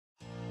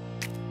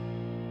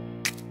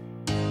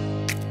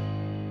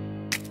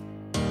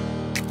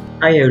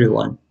Hi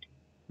everyone,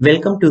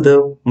 welcome to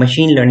the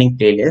machine learning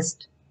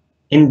playlist.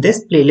 In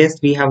this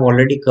playlist, we have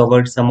already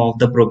covered some of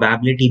the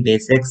probability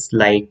basics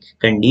like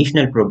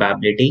conditional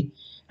probability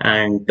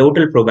and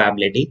total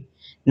probability.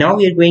 Now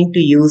we are going to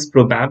use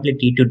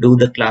probability to do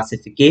the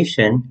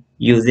classification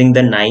using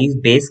the naive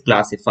Bayes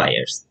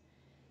classifiers.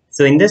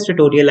 So in this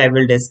tutorial, I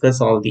will discuss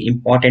all the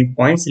important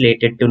points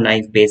related to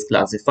naive Bayes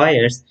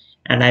classifiers,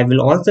 and I will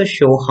also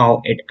show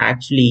how it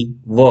actually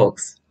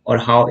works or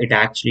how it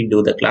actually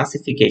do the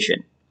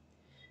classification.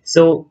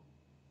 So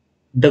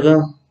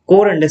the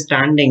core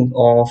understanding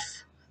of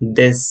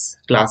this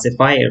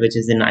classifier, which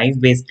is a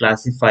naive-Bayes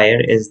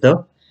classifier, is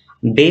the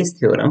Bayes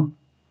theorem.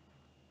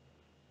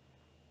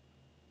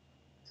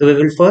 So we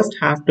will first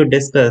have to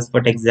discuss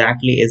what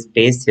exactly is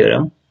Bayes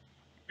theorem,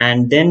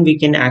 and then we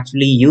can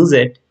actually use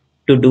it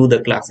to do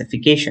the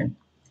classification.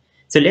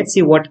 So let's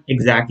see what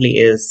exactly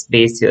is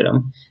Bayes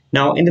theorem.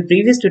 Now, in the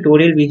previous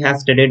tutorial, we have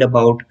studied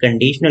about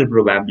conditional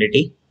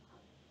probability,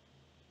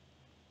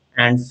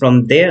 and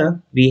from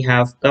there we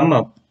have come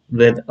up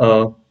with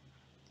a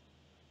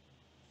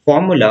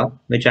formula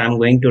which I'm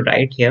going to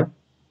write here.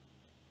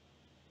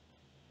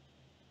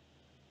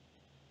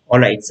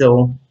 Alright,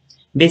 so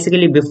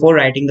basically before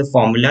writing the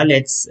formula,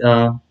 let's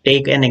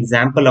take an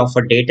example of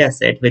a data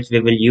set which we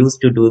will use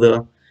to do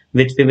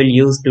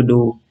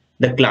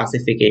the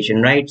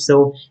classification, right?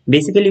 So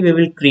basically we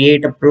will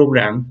create a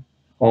program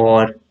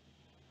or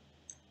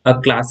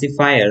a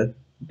classifier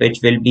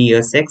which will be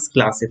a sex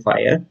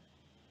classifier,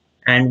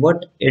 and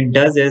what it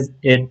does is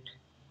it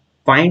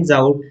finds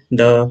out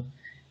the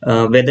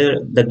whether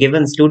the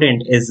given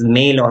student is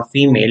male or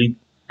female,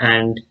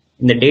 and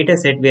in the data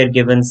set we are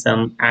given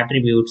some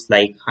attributes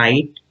like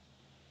height,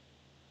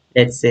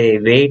 let's say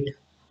weight,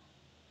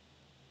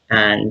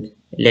 and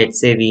let's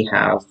say we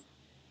have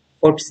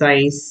foot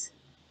size,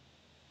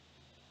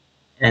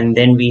 and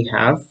then we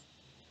have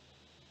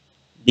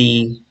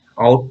the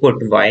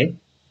output y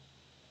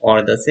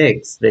or the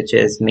sex, which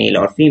is male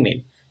or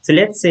female. So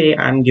let's say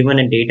I'm given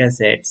a data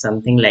set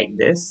something like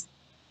this,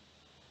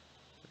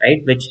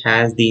 right, which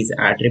has these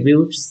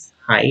attributes: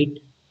 height,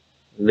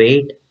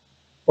 weight,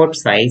 foot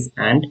size,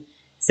 and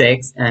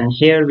sex. And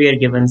here we are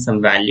given some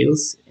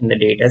values in the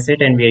data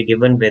set, and we are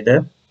given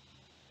whether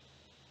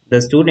the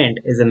student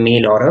is a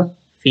male or a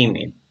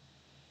female,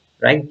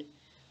 right?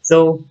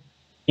 So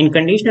in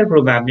conditional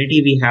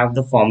probability, we have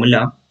the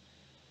formula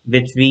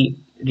which we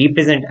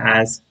represent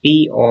as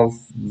P of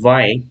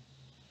y,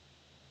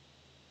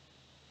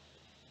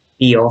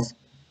 P of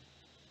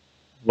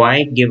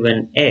y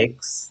given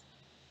x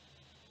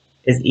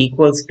is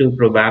equals to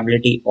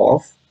probability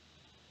of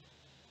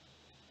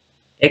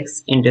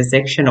x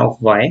intersection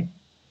of y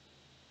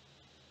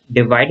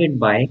divided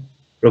by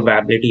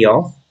probability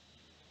of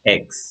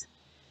x.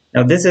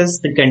 Now this is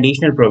the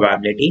conditional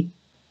probability,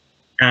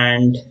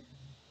 and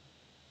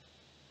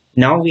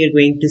now we are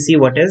going to see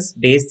what is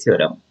Bayes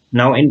theorem.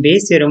 Now in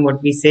Bayes theorem,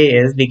 what we say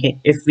is we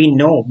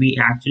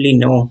actually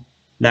know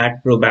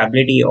that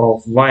probability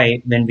of y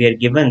when we are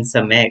given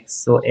some x,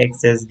 so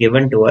x is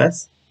given to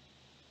us.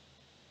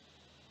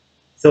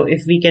 So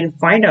if we can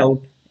find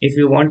out, if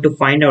we want to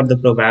find out the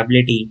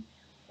probability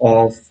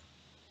of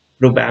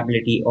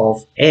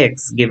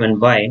x given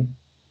y,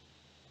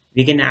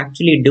 we can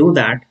actually do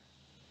that.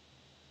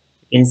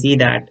 You can see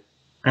that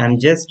I'm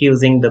just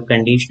using the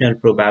conditional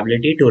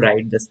probability to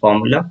write this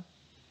formula.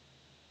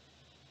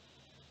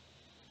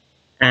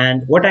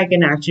 And what I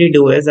can actually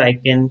do is I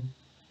can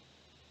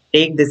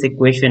take this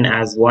equation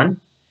as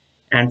 1,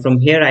 and from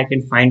here I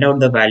can find out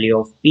the value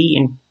of p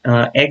in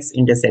x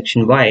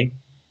intersection y,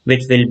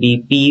 which will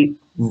be p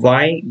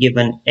y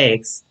given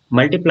x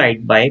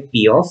multiplied by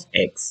p of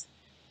x,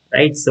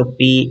 right? So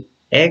p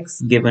x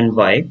given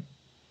y,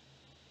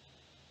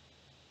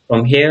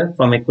 from here,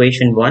 from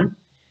equation 1,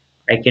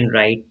 I can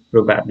write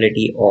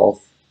probability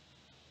of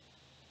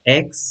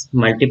x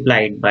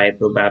multiplied by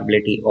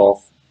probability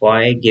of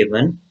y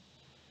given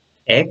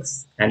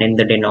x, and in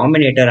the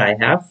denominator I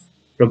have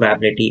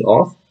probability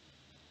of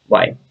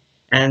y.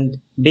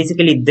 And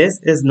basically this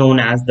is known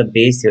as the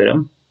Bayes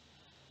theorem.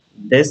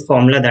 This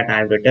formula that I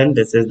have written,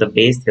 this is the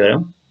Bayes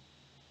theorem,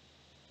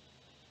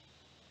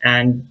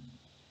 and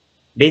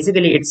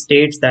basically it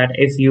states that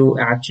if you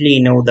actually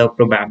know the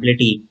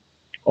probability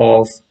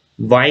of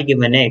y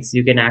given x,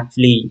 you can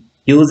actually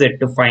use it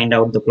to find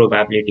out the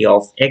probability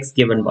of x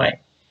given y,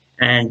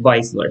 and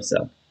vice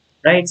versa,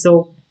 right?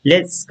 So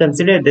let's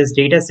consider this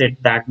data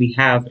set that we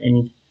have,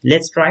 and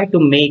let's try to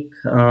make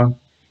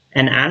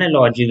an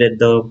analogy with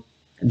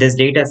this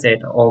data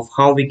set of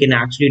how we can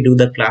actually do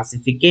the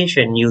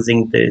classification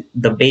using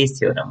the Bayes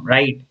theorem,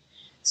 right?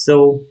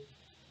 So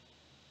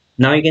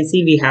now you can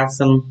see we have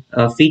some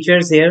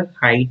features here: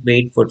 height,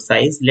 weight, foot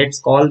size. Let's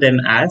call them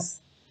as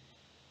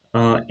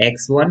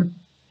x1,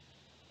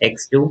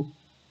 x2,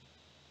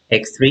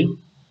 x3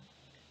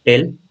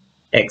 till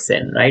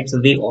xn, right? So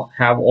we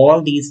have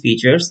all these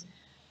features.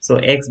 So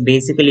x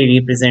basically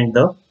represent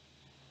the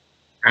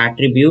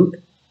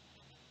attribute,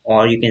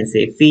 or you can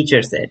say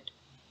feature set,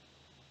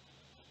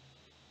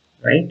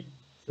 right?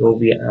 So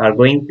we are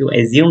going to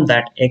assume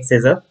that x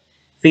is a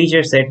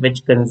feature set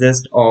which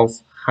consists of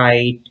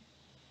height.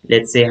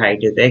 Let's say height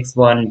is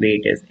x1,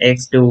 weight is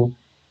x2,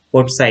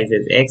 foot size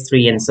is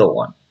x3, and so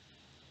on.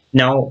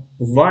 Now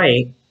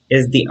y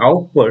is the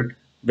output,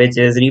 which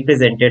is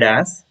represented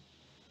as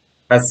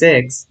a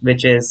sex,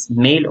 which is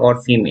male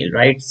or female,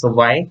 right? So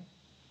y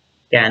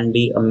can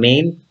be a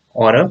male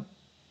or a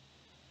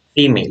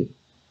female.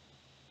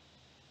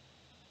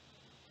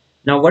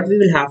 Now what we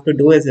will have to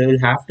do is we will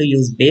have to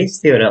use Bayes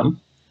theorem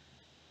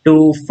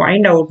to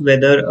find out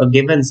whether a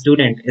given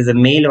student is a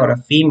male or a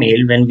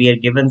female when we are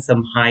given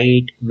some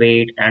height,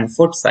 weight, and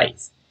foot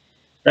size.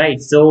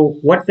 Right, so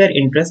what we are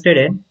interested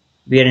in,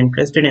 we are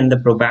interested in the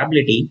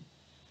probability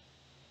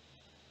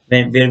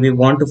where we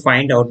want to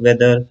find out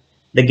whether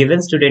the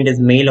given student is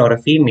male or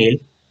a female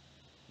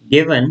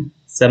given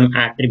some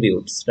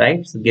attributes,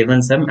 right? So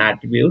given some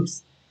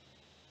attributes,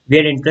 we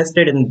are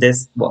interested in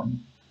this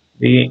one.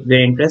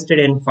 We're interested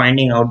in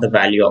finding out the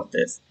value of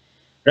this.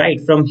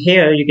 Right, from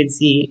here you can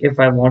see if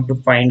I want to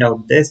find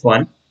out this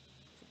one,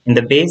 in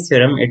the Bayes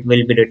theorem it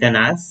will be written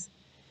as,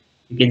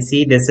 you can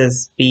see this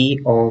is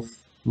P of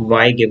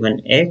y given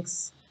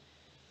x.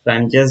 So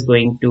I'm just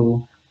going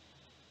to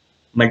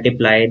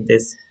multiply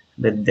this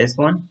with this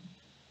one,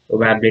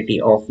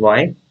 probability of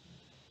y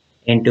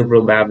into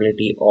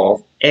probability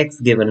of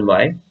x given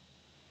y,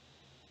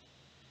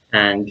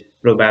 and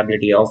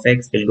probability of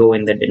x will go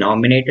in the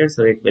denominator,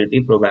 so it will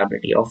be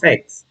probability of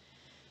x.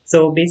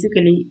 So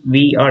basically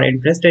we are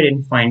interested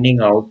in finding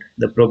out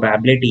the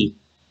probability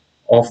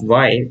of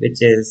y,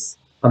 which is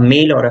a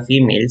male or a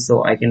female.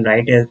 So I can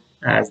write it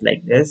as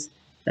like this,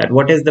 that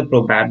what is the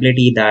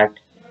probability that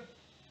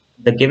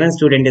the given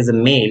student is a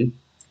male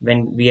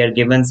when we are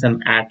given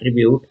some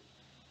attribute,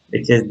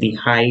 which is the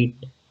height,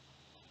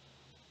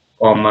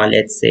 comma,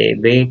 let's say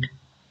weight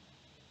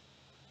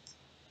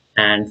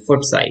and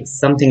foot size,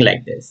 something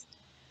like this,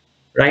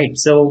 right?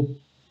 So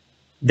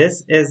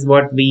this is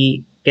what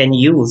we can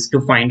use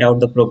to find out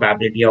the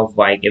probability of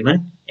y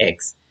given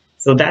x.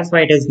 So that's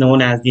why it is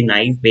known as the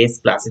naive Bayes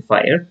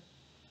classifier.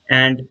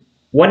 And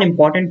one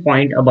important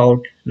point about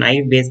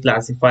naive Bayes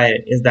classifier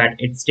is that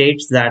it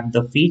states that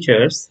the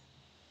features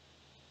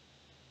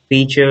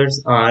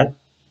are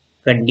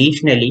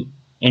conditionally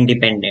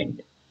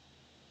independent,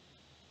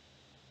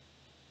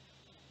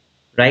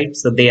 right?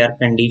 So they are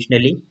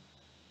conditionally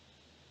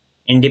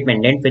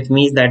independent, which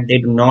means that they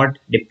do not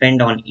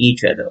depend on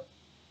each other.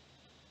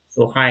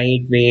 So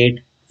height,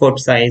 weight, foot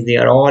size, they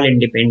are all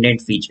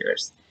independent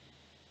features.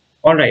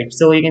 All right,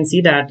 so you can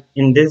see that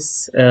in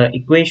this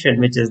equation,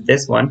 which is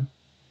this one,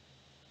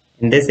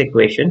 in this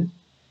equation,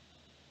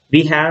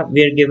 we are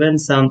given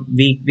some,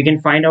 we can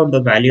find out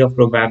the value of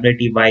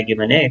probability y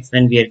given x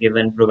when we are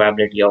given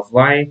probability of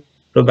y,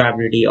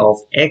 probability of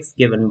x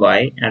given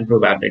y, and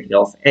probability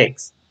of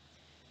x.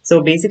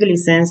 So basically,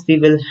 since we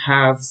will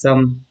have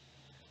some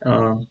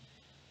n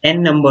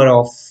number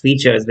of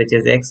features, which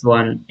is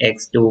x1,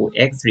 x2,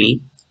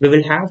 x3, we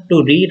will have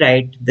to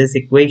rewrite this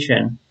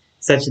equation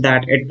such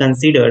that it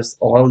considers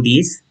all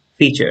these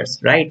features,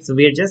 right? So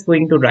we are just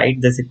going to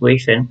write this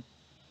equation.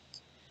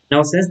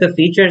 Now, since the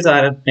features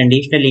are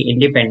conditionally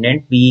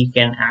independent, we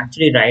can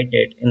actually write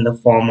it in the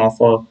form of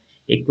a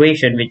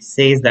equation which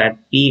says that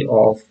p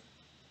of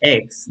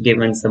x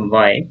given some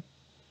y.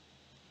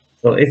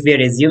 So if we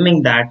are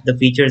assuming that the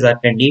features are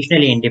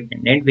conditionally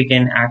independent, we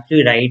can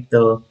actually write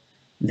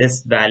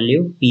this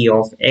value p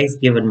of x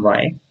given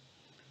y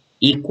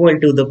equal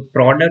to the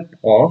product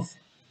of,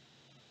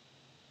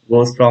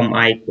 goes from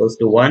I equals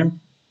to 1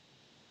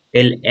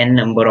 till n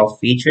number of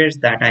features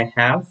that I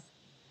have,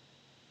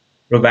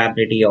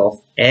 probability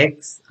of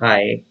x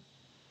I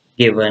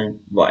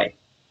given y.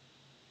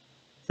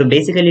 So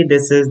basically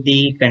this is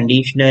the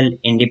conditional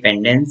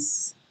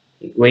independence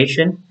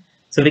equation.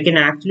 So we can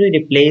actually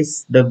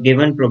replace the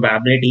given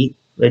probability,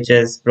 which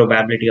is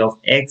probability of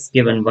x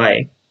given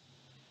y,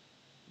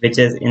 which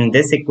is in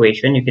this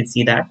equation. You can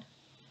see that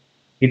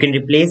you can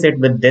replace it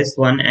with this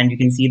one, and you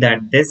can see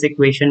that this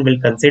equation will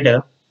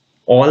consider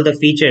all the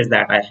features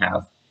that I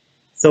have.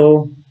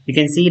 So you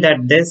can see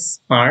that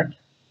this part,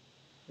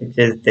 which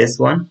is this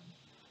one,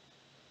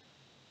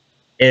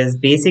 is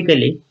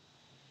basically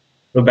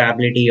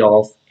probability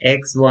of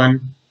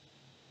x1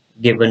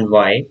 given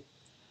y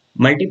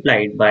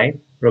multiplied by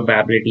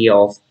probability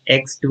of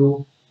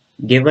x2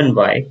 given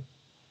y,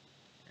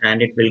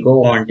 and it will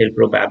go on till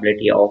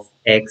probability of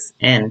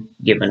xn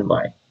given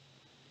y.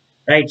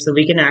 Right, so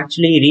we can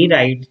actually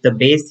rewrite the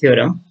Bayes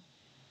theorem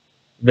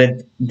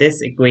with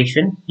this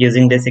equation.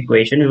 Using this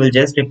equation, we will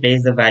just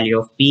replace the value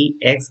of p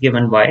x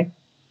given y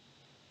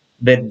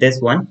with this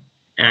one,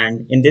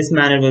 and in this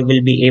manner we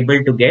will be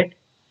able to get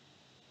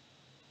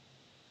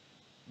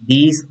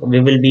these, we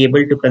will be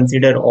able to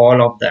consider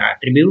all of the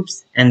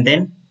attributes, and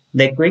then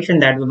the equation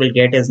that we will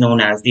get is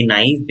known as the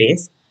naive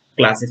Bayes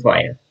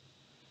classifier.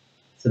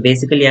 So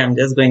basically I'm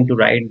just going to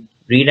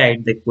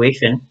rewrite the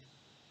equation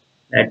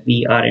that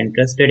we are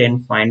interested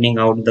in finding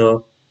out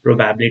the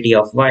probability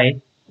of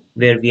y,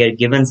 where we are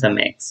given some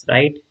x,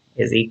 right,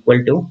 is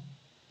equal to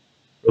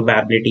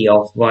probability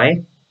of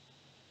y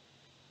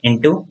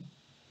into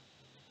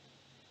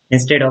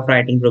Instead of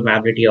writing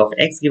probability of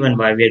x given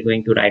y, we are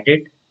going to write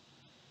it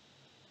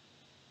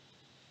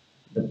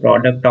the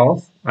product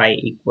of I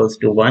equals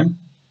to 1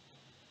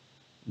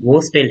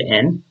 goes till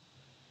n,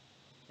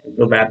 and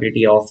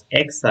probability of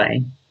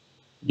xi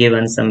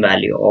given some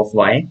value of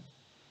y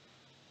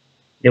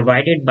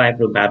divided by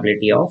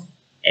probability of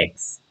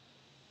x.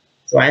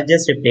 So I've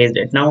just replaced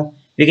it. Now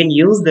we can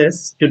use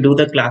this to do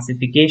the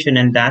classification,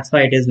 and that's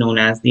why it is known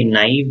as the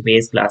naive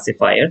Bayes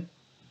classifier.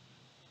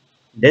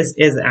 This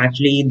is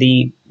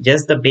actually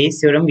just the Bayes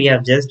theorem. We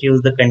have just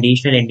used the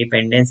conditional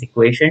independence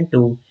equation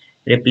to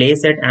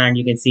replace it, and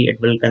you can see it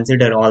will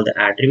consider all the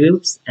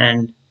attributes,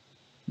 and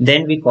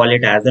then we call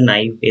it as a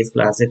naive Bayes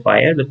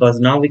classifier because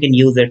now we can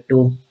use it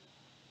to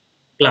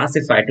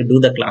classify, to do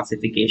the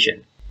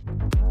classification.